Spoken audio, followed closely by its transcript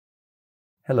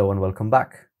Hello and welcome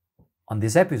back. On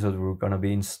this episode we're going to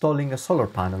be installing a solar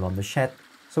panel on the shed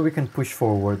so we can push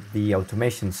forward the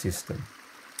automation system.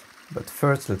 But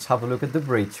first let's have a look at the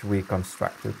bridge we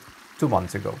constructed 2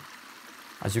 months ago.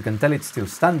 As you can tell, it's still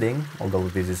standing, although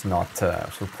this is not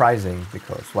surprising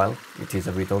because, well, it is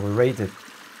a bit overrated.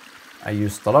 I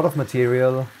used a lot of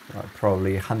material,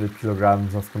 probably 100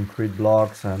 kilograms of concrete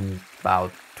blocks and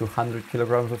about 200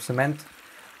 kilograms of cement.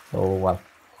 So, well,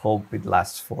 hope it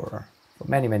lasts for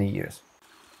many years.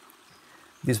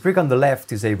 This brick on the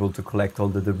left is able to collect all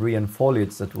the debris and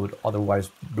foliage that would otherwise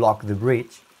block the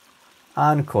bridge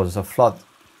and cause a flood.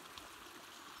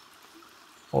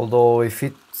 Although if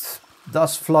it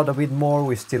does flood a bit more,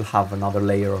 we still have another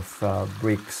layer of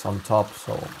bricks on top,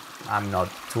 so I'm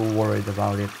not too worried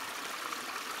about it.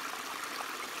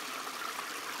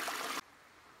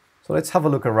 So let's have a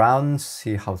look around,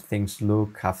 see how things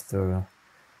look after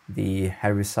the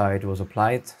herbicide was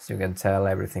applied. As you can tell,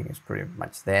 everything is pretty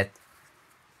much dead.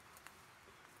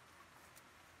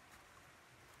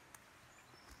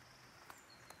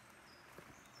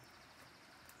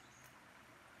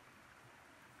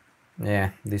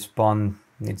 Yeah, this pond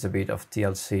needs a bit of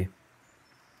TLC.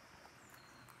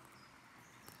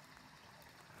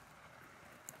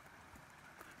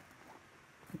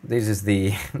 This is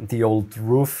the old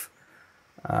roof.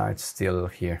 It's still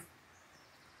here.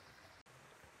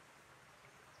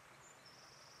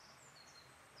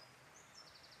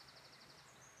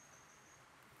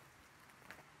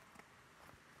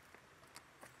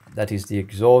 That is the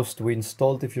exhaust we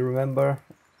installed, if you remember.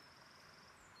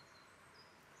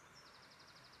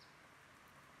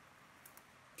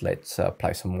 Let's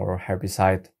apply some more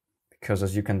herbicide, because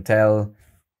as you can tell,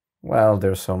 well,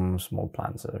 there's some small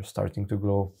plants that are starting to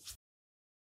grow.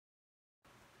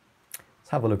 Let's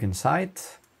have a look inside.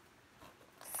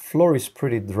 Floor is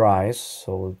pretty dry,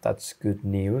 so that's good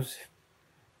news.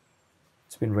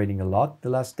 It's been raining a lot the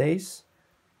last days,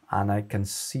 and I can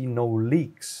see no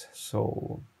leaks,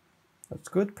 so that's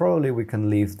good. Probably we can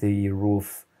leave the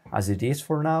roof as it is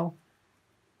for now.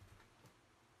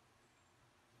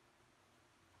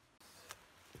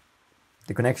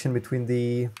 The connection between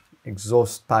the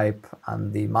exhaust pipe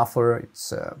and the muffler,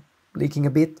 it's leaking a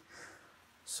bit,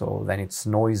 so then it's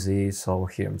noisy. So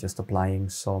here I'm just applying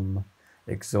some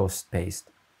exhaust paste.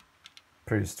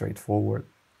 Pretty straightforward.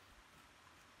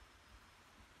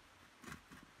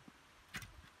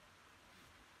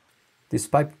 This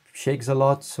pipe shakes a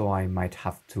lot, so I might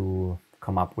have to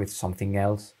come up with something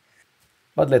else.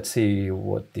 But let's see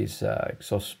what this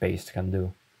exhaust paste can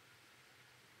do.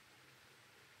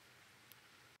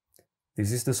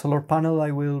 This is the solar panel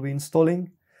I will be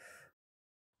installing.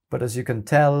 But as you can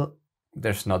tell,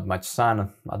 there's not much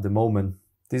sun at the moment.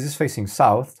 This is facing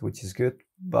south, which is good,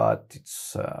 but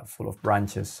it's full of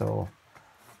branches, so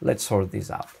let's sort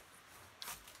this out.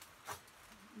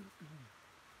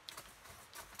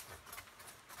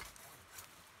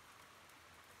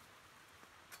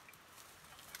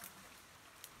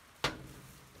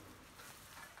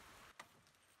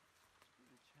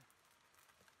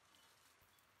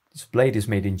 This blade is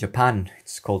made in Japan.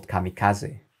 It's called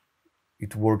Kamikaze.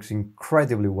 It works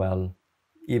incredibly well,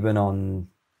 even on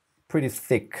pretty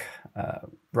thick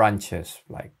branches,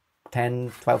 like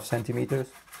 10-12 centimeters,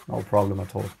 no problem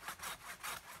at all.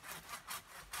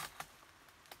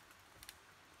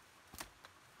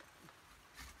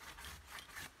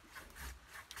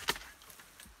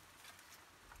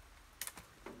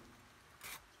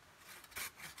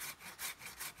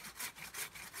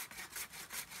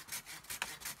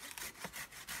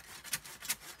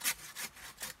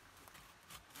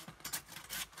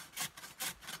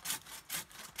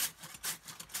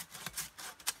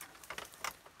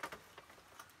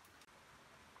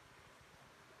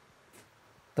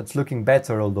 That's looking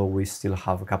better, although we still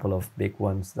have a couple of big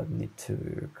ones that need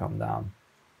to come down.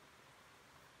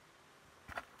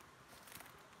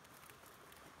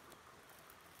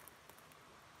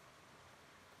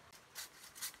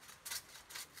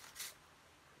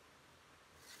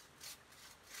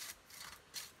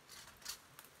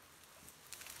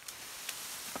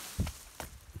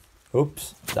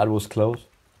 Oops, that was close.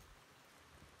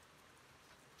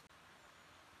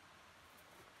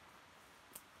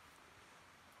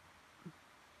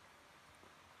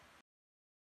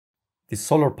 This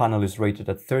solar panel is rated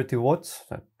at 30 watts,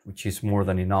 which is more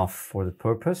than enough for the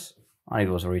purpose. And it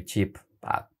was very cheap,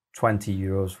 at 20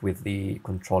 euros with the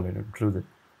controller included.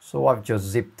 So I've just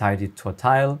zip tied it to a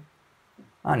tile,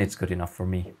 and it's good enough for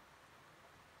me.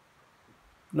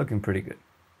 Looking pretty good.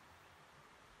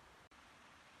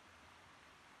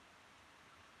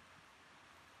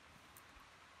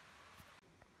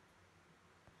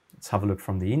 Let's have a look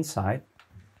from the inside.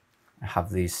 I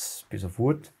have this piece of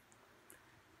wood,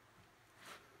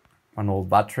 an old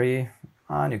battery,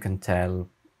 and you can tell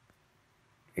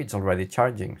it's already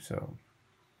charging, so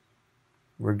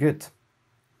we're good.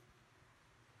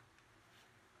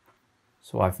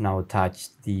 So I've now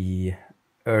attached the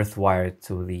earth wire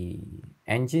to the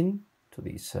engine, to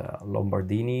this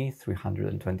Lombardini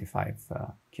 325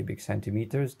 cubic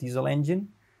centimeters diesel engine.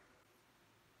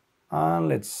 And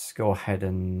let's go ahead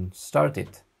and start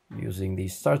it using the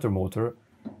starter motor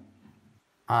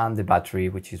and the battery,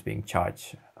 which is being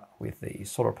charged with the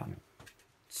solar panel.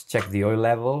 Let's check the oil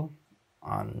level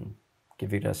and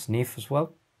give it a sniff as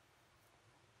well.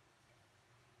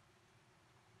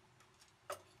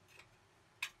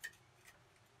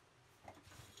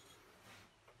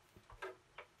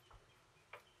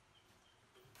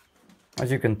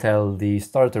 As you can tell, the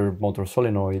starter motor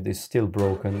solenoid is still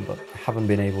broken, but I haven't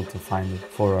been able to find it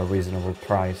for a reasonable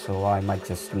price, so I might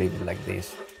just leave it like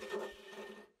this.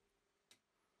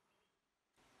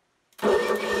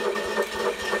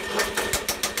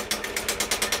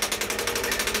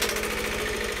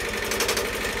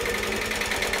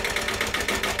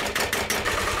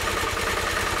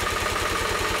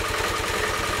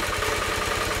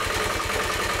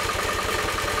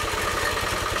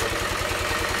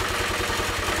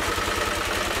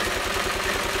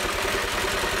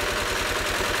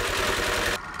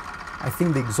 I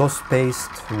think the exhaust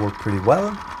paste worked pretty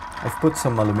well. I've put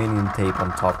some aluminium tape on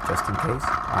top just in case,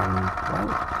 and well,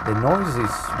 the noise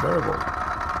is bearable.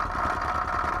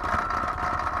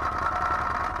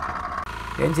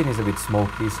 The engine is a bit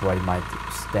smoky, so I might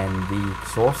extend the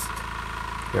exhaust.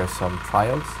 There are some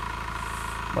trials,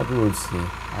 but we will see.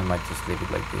 I might just leave it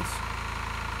like this.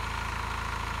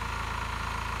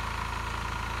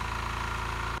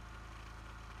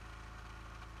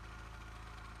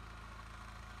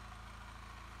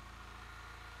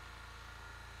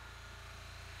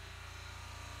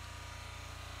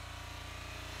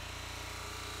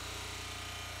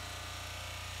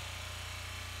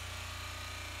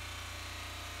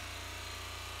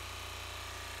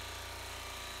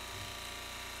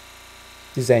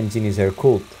 This engine is air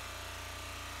cooled,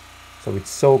 so it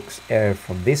soaks air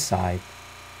from this side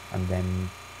and then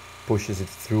pushes it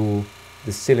through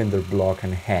the cylinder block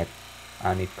and head,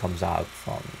 and it comes out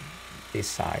from this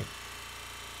side.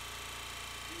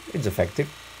 It's effective,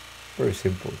 very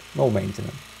simple, no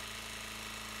maintenance.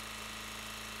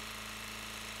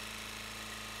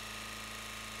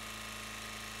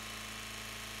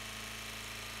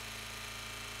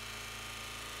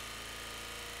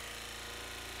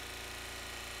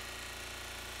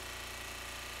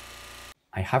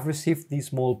 I have received the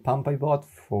small pump I bought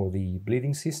for the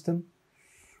bleeding system,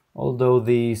 although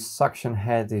the suction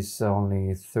head is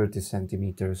only 30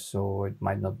 centimeters, so it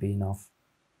might not be enough.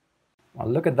 Well,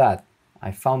 look at that.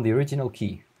 I found the original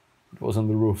key. It was on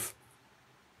the roof.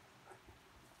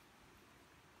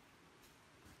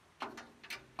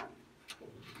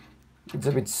 It's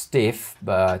a bit stiff,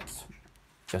 but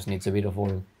just needs a bit of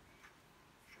oil.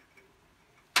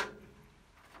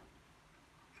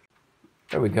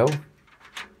 There we go.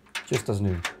 Just as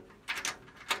new.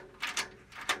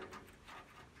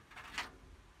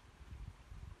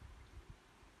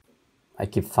 I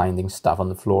keep finding stuff on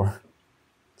the floor.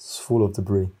 It's full of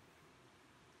debris.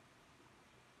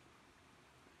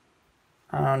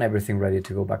 And everything ready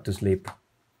to go back to sleep.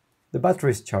 The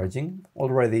battery is charging,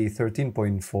 already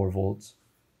 13.4 volts.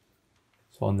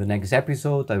 So on the next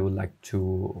episode I would like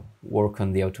to work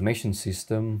on the automation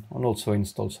system and also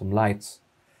install some lights,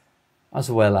 as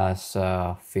well as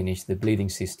finish the bleeding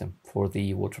system for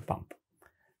the water pump.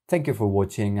 Thank you for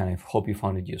watching, and I hope you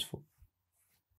found it useful.